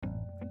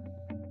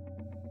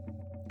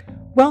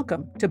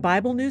Welcome to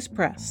Bible News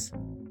Press.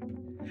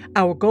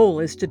 Our goal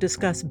is to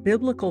discuss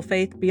biblical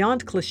faith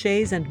beyond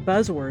cliches and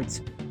buzzwords,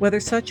 whether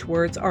such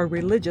words are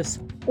religious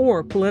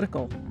or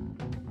political.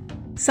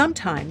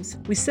 Sometimes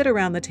we sit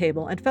around the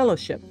table and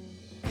fellowship.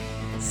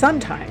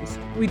 Sometimes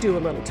we do a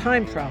little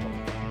time travel.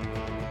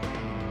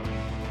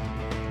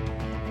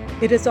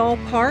 It is all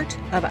part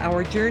of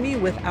our journey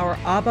with our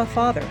Abba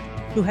Father,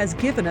 who has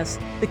given us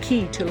the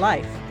key to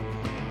life.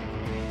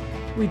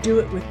 We do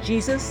it with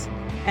Jesus,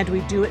 and we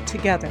do it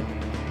together.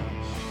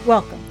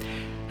 Welcome.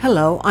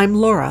 Hello, I'm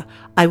Laura.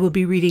 I will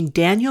be reading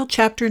Daniel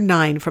chapter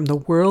 9 from the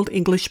World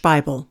English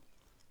Bible.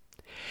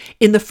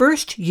 In the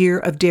first year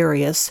of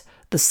Darius,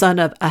 the son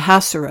of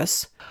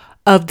Ahasuerus,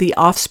 of the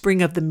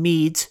offspring of the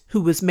Medes,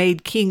 who was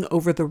made king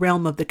over the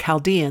realm of the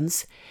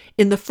Chaldeans,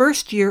 in the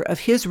first year of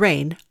his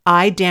reign,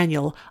 I,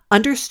 Daniel,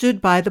 understood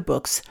by the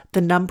books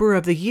the number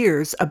of the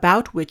years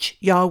about which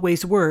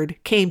Yahweh's word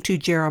came to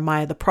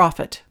Jeremiah the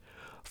prophet,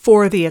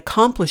 for the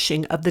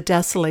accomplishing of the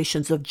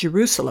desolations of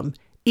Jerusalem,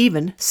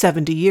 even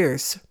 70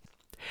 years.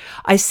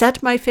 I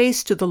set my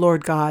face to the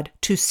Lord God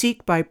to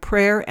seek by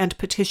prayer and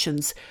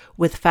petitions,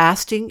 with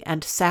fasting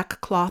and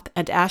sackcloth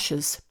and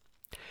ashes.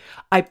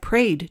 I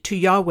prayed to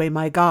Yahweh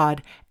my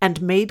God,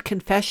 and made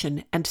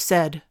confession, and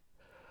said,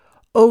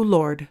 O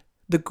Lord,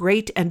 the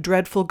great and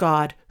dreadful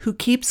God, who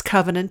keeps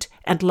covenant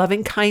and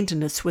loving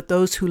kindness with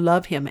those who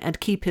love him and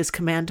keep his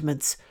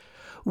commandments,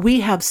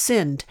 we have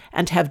sinned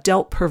and have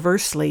dealt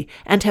perversely,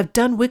 and have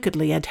done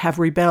wickedly and have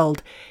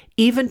rebelled,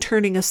 even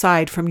turning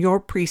aside from your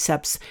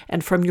precepts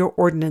and from your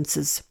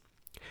ordinances.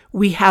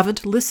 We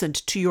haven't listened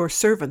to your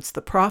servants,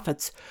 the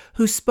prophets,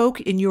 who spoke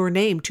in your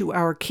name to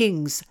our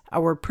kings,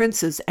 our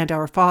princes, and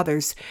our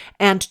fathers,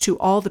 and to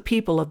all the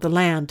people of the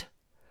land.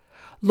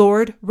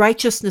 Lord,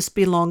 righteousness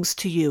belongs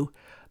to you,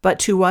 but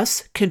to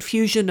us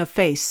confusion of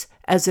face,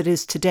 as it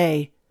is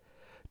today.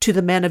 To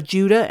the men of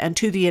Judah and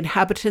to the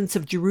inhabitants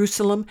of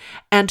Jerusalem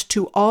and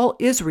to all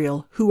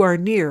Israel who are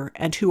near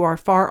and who are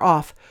far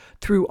off,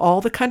 through all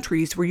the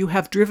countries where you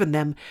have driven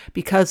them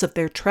because of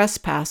their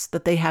trespass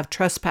that they have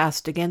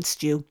trespassed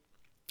against you.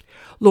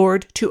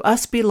 Lord, to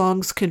us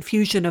belongs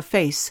confusion of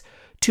face,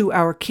 to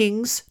our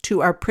kings,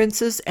 to our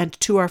princes, and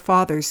to our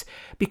fathers,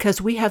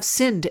 because we have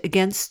sinned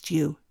against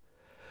you.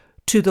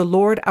 To the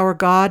Lord our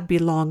God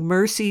belong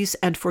mercies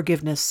and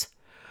forgiveness,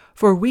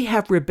 for we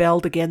have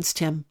rebelled against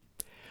him.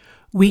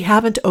 We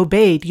haven't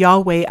obeyed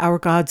Yahweh our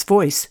God's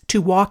voice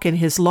to walk in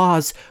his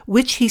laws,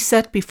 which he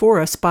set before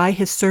us by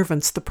his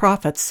servants the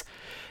prophets.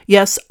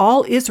 Yes,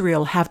 all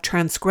Israel have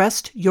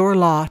transgressed your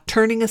law,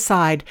 turning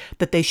aside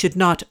that they should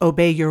not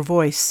obey your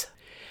voice.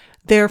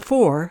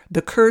 Therefore,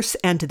 the curse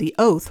and the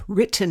oath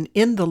written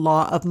in the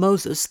law of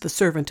Moses, the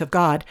servant of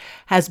God,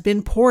 has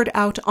been poured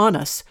out on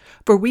us,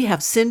 for we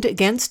have sinned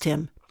against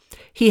him.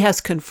 He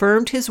has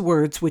confirmed his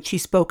words which he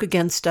spoke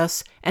against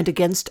us and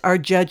against our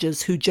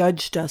judges who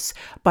judged us,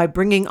 by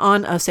bringing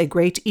on us a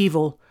great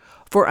evil.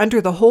 For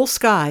under the whole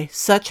sky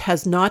such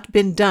has not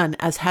been done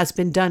as has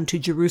been done to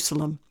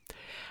Jerusalem.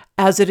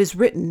 As it is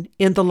written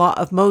in the law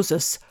of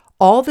Moses,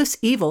 all this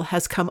evil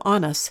has come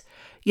on us,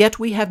 yet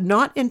we have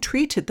not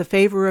entreated the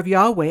favor of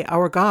Yahweh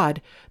our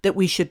God, that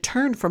we should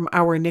turn from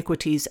our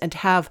iniquities and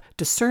have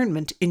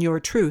discernment in your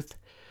truth.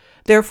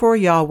 Therefore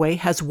Yahweh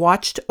has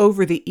watched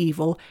over the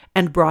evil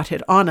and brought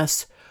it on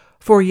us.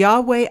 For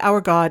Yahweh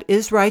our God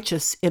is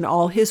righteous in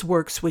all his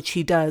works which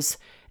he does,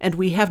 and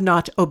we have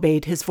not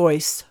obeyed his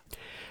voice.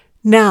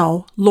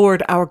 Now,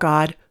 Lord our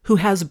God, who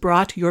has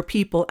brought your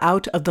people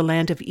out of the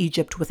land of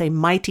Egypt with a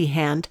mighty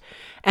hand,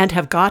 and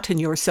have gotten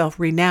yourself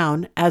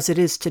renown as it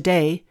is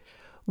today,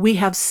 we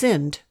have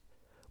sinned.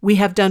 We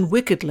have done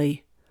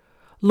wickedly.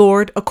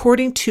 Lord,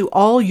 according to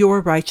all your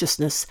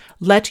righteousness,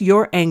 let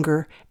your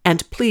anger,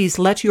 and please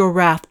let your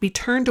wrath be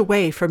turned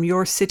away from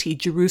your city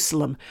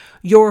Jerusalem,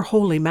 your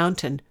holy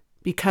mountain,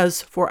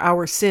 because for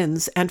our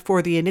sins and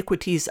for the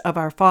iniquities of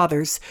our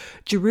fathers,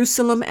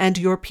 Jerusalem and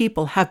your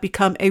people have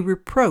become a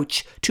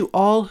reproach to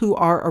all who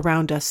are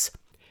around us.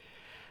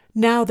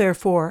 Now,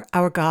 therefore,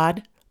 our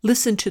God,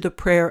 listen to the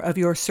prayer of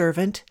your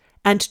servant,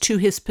 and to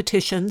his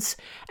petitions,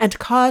 and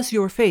cause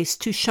your face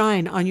to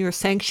shine on your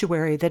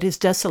sanctuary that is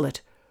desolate,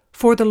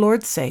 for the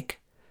Lord's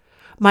sake.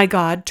 My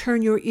God,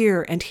 turn your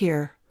ear and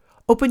hear.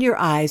 Open your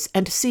eyes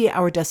and see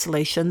our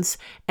desolations,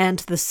 and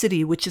the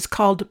city which is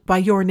called by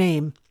your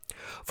name.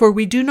 For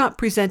we do not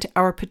present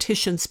our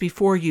petitions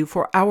before you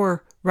for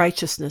our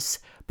righteousness,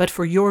 but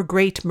for your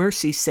great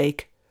mercy's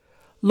sake.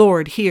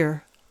 Lord,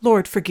 hear.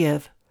 Lord,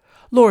 forgive.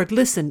 Lord,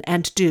 listen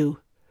and do.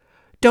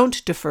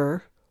 Don't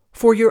defer,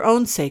 for your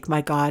own sake,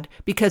 my God,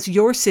 because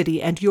your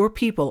city and your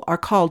people are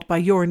called by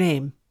your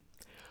name.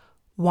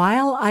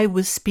 While I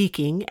was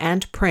speaking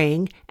and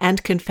praying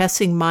and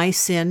confessing my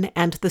sin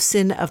and the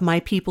sin of my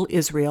people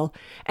Israel,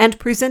 and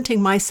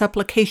presenting my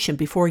supplication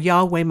before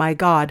Yahweh my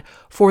God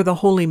for the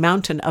holy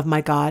mountain of my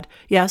God,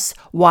 yes,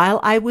 while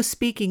I was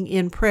speaking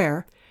in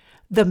prayer,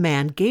 the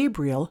man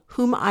Gabriel,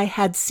 whom I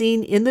had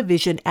seen in the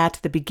vision at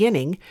the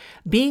beginning,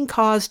 being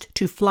caused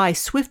to fly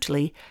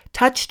swiftly,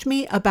 touched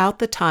me about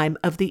the time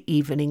of the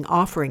evening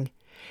offering.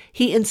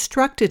 He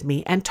instructed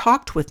me and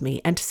talked with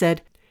me and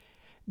said,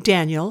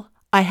 "Daniel,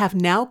 I have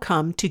now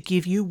come to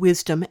give you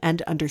wisdom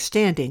and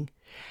understanding.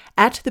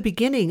 At the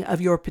beginning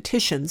of your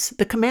petitions,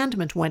 the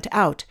commandment went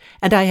out,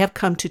 and I have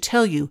come to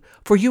tell you,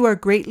 for you are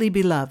greatly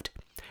beloved.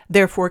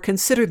 Therefore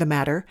consider the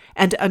matter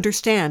and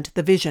understand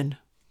the vision.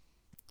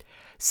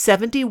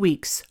 70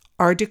 weeks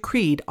are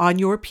decreed on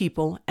your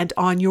people and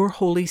on your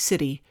holy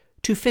city,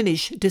 to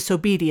finish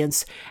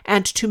disobedience,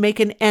 and to make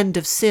an end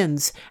of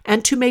sins,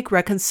 and to make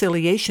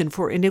reconciliation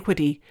for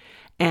iniquity,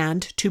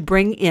 and to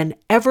bring in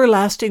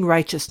everlasting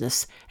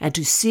righteousness, and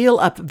to seal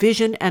up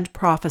vision and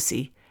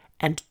prophecy,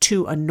 and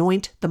to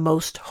anoint the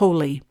most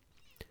holy.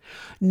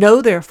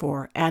 Know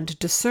therefore and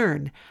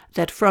discern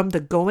that from the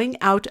going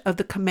out of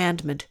the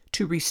commandment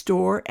to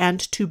restore and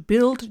to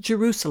build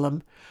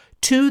Jerusalem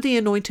to the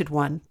Anointed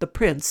One, the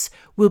Prince,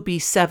 will be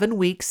 7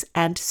 weeks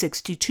and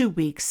 62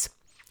 weeks.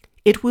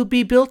 It will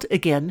be built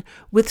again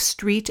with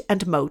street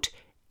and moat,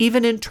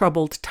 even in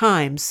troubled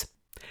times.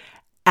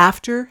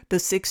 After the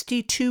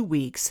 62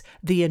 weeks,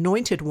 the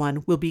Anointed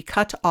One will be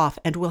cut off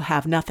and will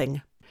have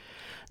nothing.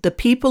 The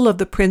people of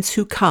the prince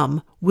who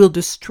come will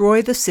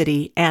destroy the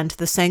city and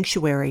the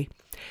sanctuary.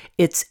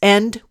 Its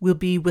end will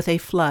be with a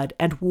flood,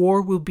 and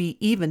war will be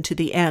even to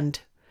the end.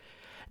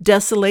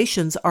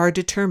 Desolations are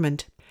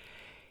determined.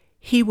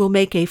 He will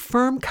make a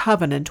firm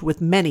covenant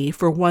with many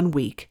for 1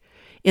 week.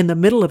 In the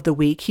middle of the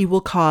week he will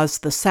cause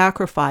the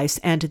sacrifice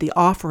and the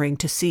offering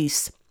to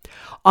cease.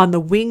 On the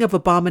wing of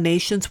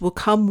abominations will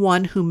come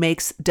one who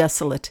makes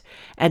desolate,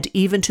 and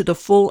even to the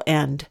full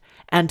end,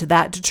 and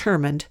that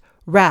determined,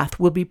 wrath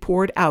will be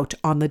poured out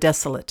on the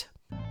desolate.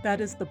 That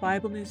is the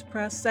Bible News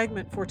Press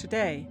segment for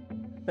today,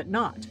 but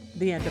not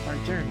the end of our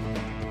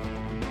journey.